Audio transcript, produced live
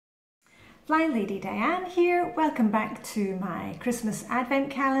Flylady Diane here. Welcome back to my Christmas Advent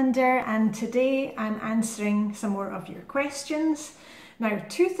calendar, and today I'm answering some more of your questions. Now,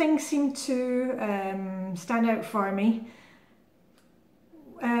 two things seem to stand out for me.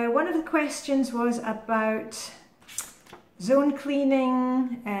 One of the questions was about zone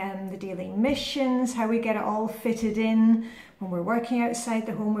cleaning, the daily missions, how we get it all fitted in. When we're working outside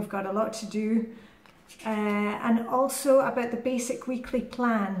the home, we've got a lot to do. And also about the basic weekly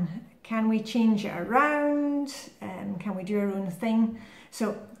plan. Can we change it around? Can we do our own thing?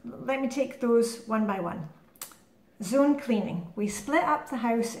 So let me take those one by one. Zone cleaning. We split up the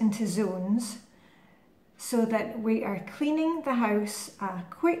house into zones so that we are cleaning the house, a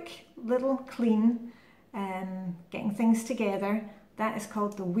quick little clean, getting things together. That is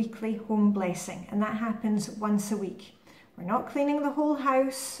called the weekly home blessing, and that happens once a week. We're not cleaning the whole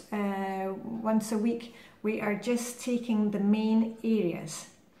house once a week. We are just taking the main areas.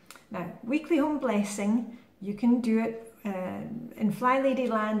 Now, weekly home blessing, you can do it in Flylady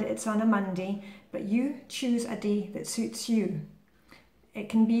land, it's on a Monday, but you choose a day that suits you. It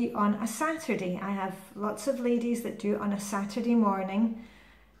can be on a Saturday. I have lots of ladies that do it on a Saturday morning.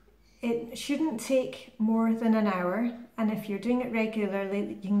 It shouldn't take more than an hour, and if you're doing it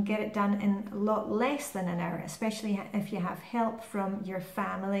regularly, you can get it done in a lot less than an hour, especially if you have help from your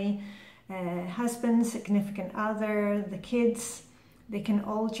family, husband, significant other, the kids. They can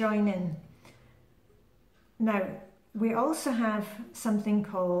all join in. Now, we also have something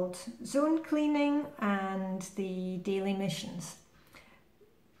called zone cleaning and the daily missions.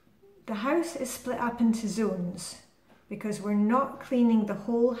 The house is split up into zones because we're not cleaning the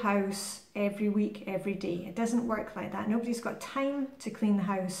whole house every week, every day. It doesn't work like that. Nobody's got time to clean the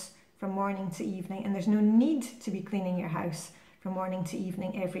house from morning to evening, and there's no need to be cleaning your house from morning to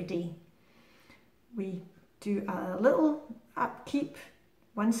evening every day. We do a little upkeep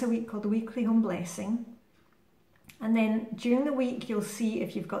once a week called the weekly home blessing, and then during the week you'll see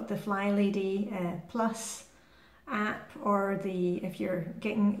if you've got the Flylady Plus app, or if you're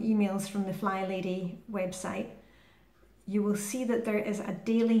getting emails from the Flylady website, you will see that there is a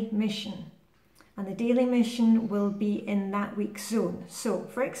daily mission, and the daily mission will be in that week's zone. So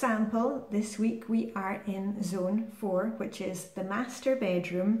for example, this week we are in zone 4, which is the master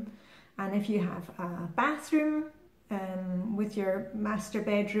bedroom. And if you have a bathroom with your master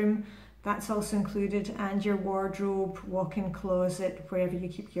bedroom, that's also included, and your wardrobe, walk-in closet, wherever you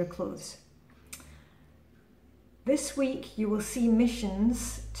keep your clothes. This week you will see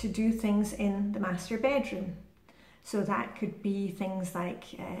missions to do things in the master bedroom. So that could be things like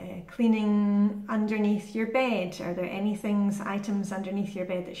cleaning underneath your bed. Are there any items underneath your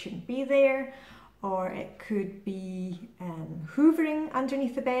bed that shouldn't be there? Or it could be hoovering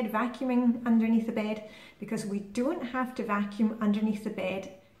underneath the bed, vacuuming underneath the bed, because we don't have to vacuum underneath the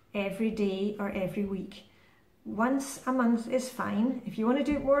bed every day or every week. Once a month is fine. If you want to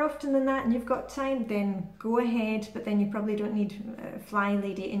do it more often than that and you've got time, then go ahead, but then you probably don't need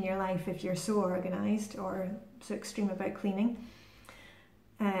Flylady in your life if you're so organised or so extreme about cleaning.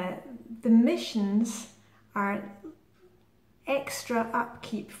 The missions are extra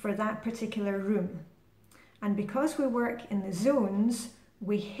upkeep for that particular room, and because we work in the zones,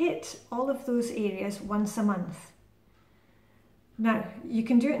 we hit all of those areas once a month. Now, you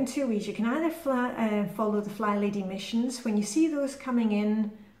can do it in two ways. You can either follow the Flylady missions. When you see those coming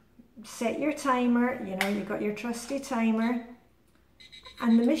in, set your timer. You've got your trusty timer,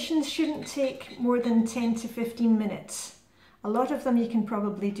 and the missions shouldn't take more than 10 to 15 minutes. A lot of them you can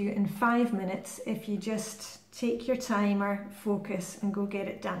probably do in 5 minutes if you just take your timer, focus, and go get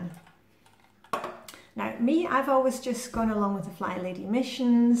it done. Now, I've always just gone along with the Flylady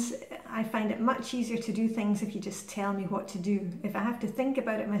missions. I find it much easier to do things if you just tell me what to do. If I have to think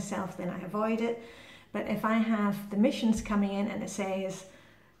about it myself, then I avoid it. But if I have the missions coming in and it says,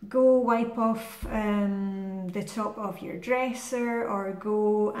 go wipe off the top of your dresser, or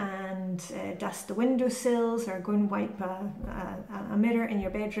go and dust the windowsills, or go and wipe a mirror in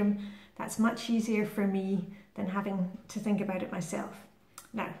your bedroom, that's much easier for me than having to think about it myself.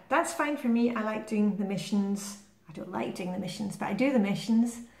 Now, that's fine for me. I like doing the missions. I don't like doing the missions, but I do the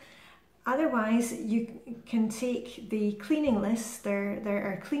missions. Otherwise, you can take the cleaning lists. There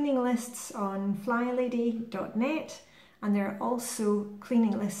are cleaning lists on flylady.net, and there are also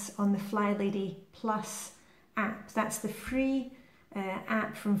cleaning lists on the Flylady Plus app. That's the free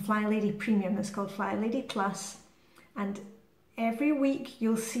app from Flylady Premium. It's called Flylady Plus, and every week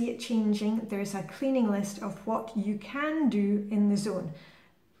you'll see it changing. There's a cleaning list of what you can do in the zone.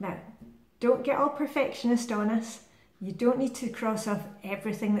 Now, don't get all perfectionist on us. You don't need to cross off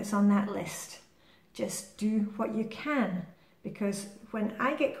everything that's on that list. Just do what you can. because when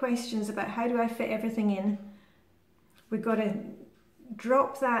I get questions about how do I fit everything in, we've got to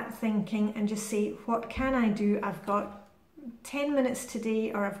drop that thinking and just say, what can I do? I've got 10 minutes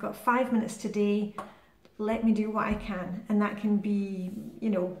today, or I've got 5 minutes today. Let me do what I can. And that can be, you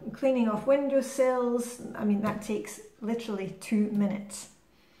know, cleaning off windowsills. I mean, that takes literally 2 minutes.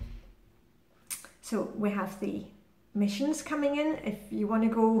 So we have the missions coming in. If you want to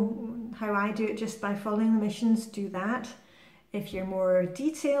go how I do it, just by following the missions, do that. If you're more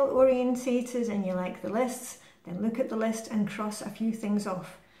detail orientated and you like the lists, then look at the list and cross a few things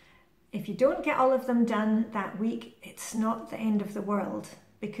off. If you don't get all of them done that week, it's not the end of the world,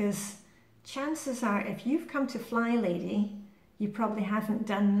 because chances are if you've come to Flylady, you probably haven't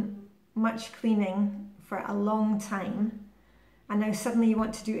done much cleaning for a long time, and now suddenly you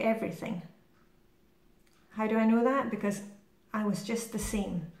want to do everything. How do I know that? Because I was just the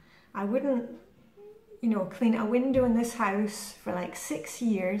same. I wouldn't, you know, clean a window in this house for like 6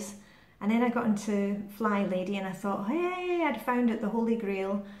 years, and then I got into Flylady and I thought, hey, I'd found it, the Holy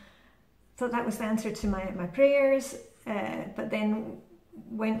Grail. Thought that was the answer to my prayers, but then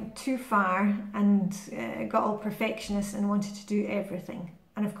went too far and got all perfectionist and wanted to do everything,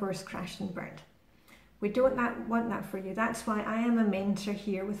 and of course crashed and burned. We don't want that for you. That's why I am a mentor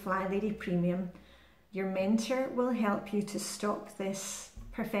here with Flylady Premium. Your mentor will help you to stop this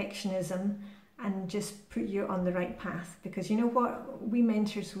perfectionism and just put you on the right path, because you know what, we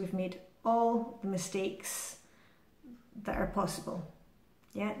mentors, we've made all the mistakes that are possible.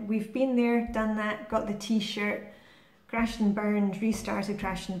 Yeah, we've been there, done that, got the t-shirt, crashed and burned, restarted,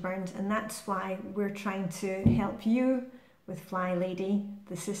 crashed and burned, and that's why we're trying to help you with Flylady,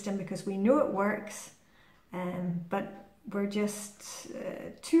 the system, because we know it works, but we're just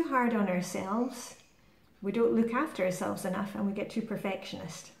too hard on ourselves. We don't look after ourselves enough, and we get too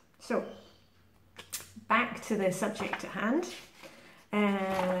perfectionist. So back to the subject at hand.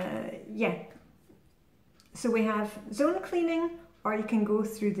 Yeah, so we have zone cleaning, or you can go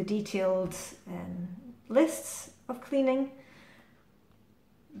through the detailed lists of cleaning.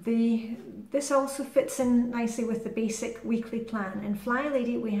 This also fits in nicely with the basic weekly plan. In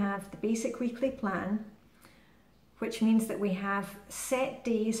Flylady we have the basic weekly plan, which means that we have set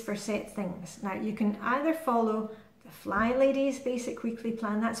days for set things. Now you can either follow the Flylady's basic weekly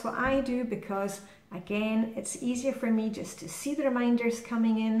plan. That's what I do, because again, it's easier for me just to see the reminders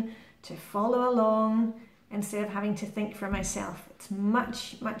coming in, to follow along, instead of having to think for myself. It's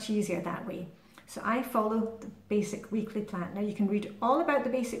much, much easier that way. So I follow the basic weekly plan. Now you can read all about the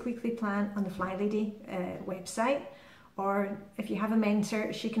basic weekly plan on the Flylady website, or if you have a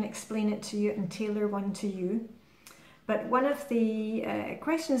mentor, she can explain it to you and tailor one to you. But one of the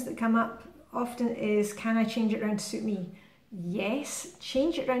questions that come up often is, can I change it around to suit me? Yes,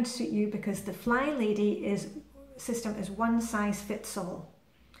 change it around to suit you, because the Flylady system is one size fits all.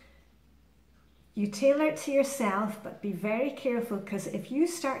 You tailor it to yourself, but be very careful, because if you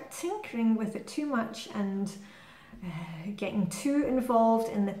start tinkering with it too much and getting too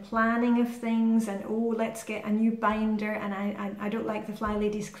involved in the planning of things, and oh, let's get a new binder, and I don't like the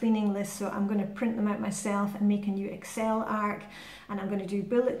Flylady's cleaning list, so I'm going to print them out myself and make a new Excel arc, and I'm going to do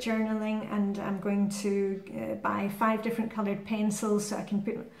bullet journaling, and I'm going to buy 5 different coloured pencils so I can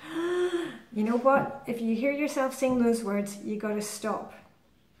put... You know what? If you hear yourself saying those words, you got to stop.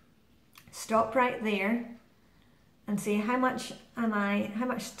 Stop right there and say, how much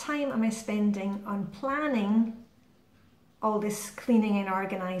time am I spending on planning all this cleaning and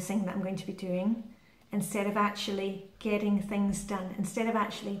organising that I'm going to be doing, instead of actually getting things done, instead of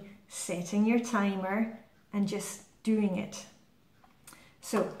actually setting your timer and just doing it.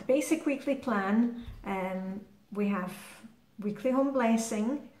 So the basic weekly plan, we have weekly home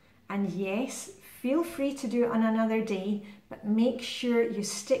blessing, and yes, feel free to do it on another day, but make sure you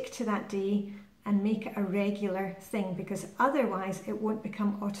stick to that day and make it a regular thing, because otherwise it won't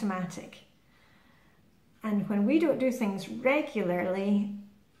become automatic. And when we don't do things regularly,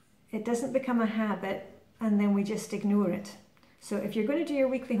 it doesn't become a habit, and then we just ignore it. So if you're going to do your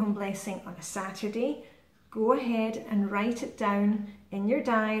weekly home blessing on a Saturday, go ahead and write it down in your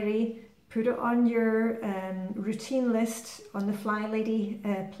diary, put it on your routine list on the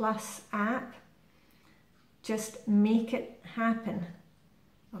Flylady Plus app. Just make it happen,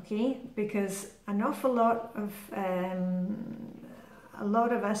 okay? Because an awful lot of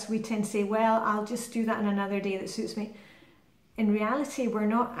us, we tend to say, well, I'll just do that on another day that suits me. In reality, we're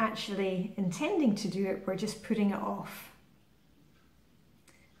not actually intending to do it, we're just putting it off.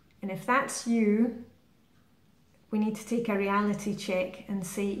 And if that's you, we need to take a reality check and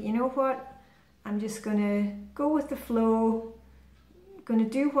say, you know what, I'm just going to go with the flow, going to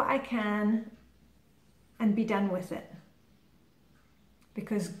do what I can and be done with it.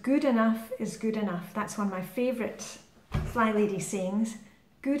 because good enough is good enough. That's one of my favourite Flylady sayings.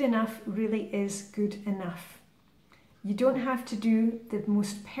 Good enough really is good enough. You don't have to do the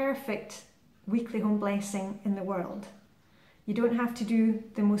most perfect weekly home blessing in the world. You don't have to do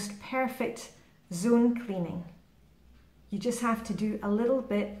the most perfect zone cleaning. You just have to do a little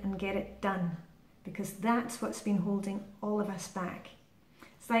bit and get it done, because that's what's been holding all of us back.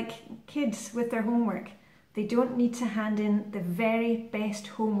 It's like kids with their homework. They don't need to hand in the very best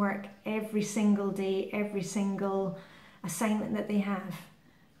homework every single day, every single assignment that they have.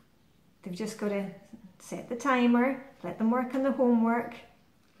 They've just got to set the timer, let them work on the homework,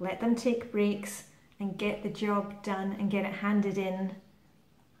 let them take breaks and get the job done and get it handed in,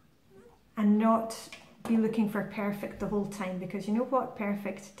 and not be looking for perfect the whole time, because you know what?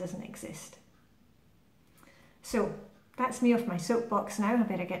 Perfect doesn't exist. So that's me off my soapbox now. I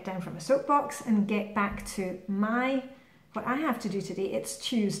better get down from my soapbox and get back to what I have to do today. It's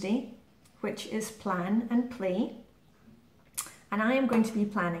Tuesday, which is plan and play. And I am going to be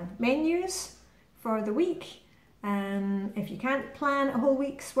planning menus for the week. If you can't plan a whole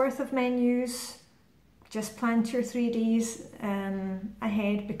week's worth of menus, just plan 2 or 3 days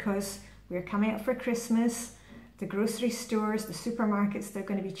ahead, because we're coming up for Christmas. The grocery stores, the supermarkets, they're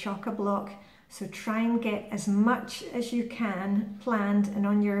going to be chock-a-block. So try and get as much as you can planned and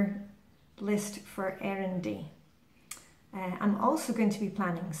on your list for errand day. I'm also going to be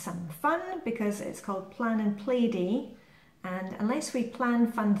planning some fun, because it's called Plan and Play Day. And unless we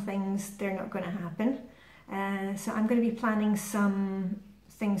plan fun things, they're not going to happen. So I'm going to be planning some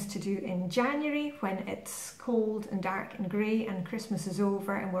things to do in January, when it's cold and dark and grey and Christmas is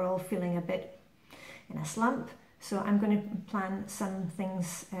over and we're all feeling a bit in a slump. So I'm going to plan some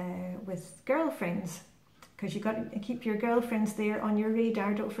things with girlfriends, because you've got to keep your girlfriends there on your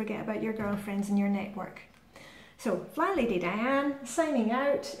radar. Don't forget about your girlfriends and your network. So Flylady Diane signing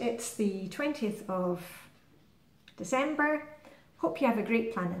out. It's the 20th of December. Hope you have a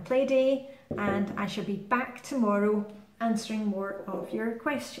great plan and play day, and I shall be back tomorrow answering more of your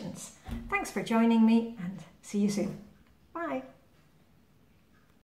questions. Thanks for joining me, and see you soon.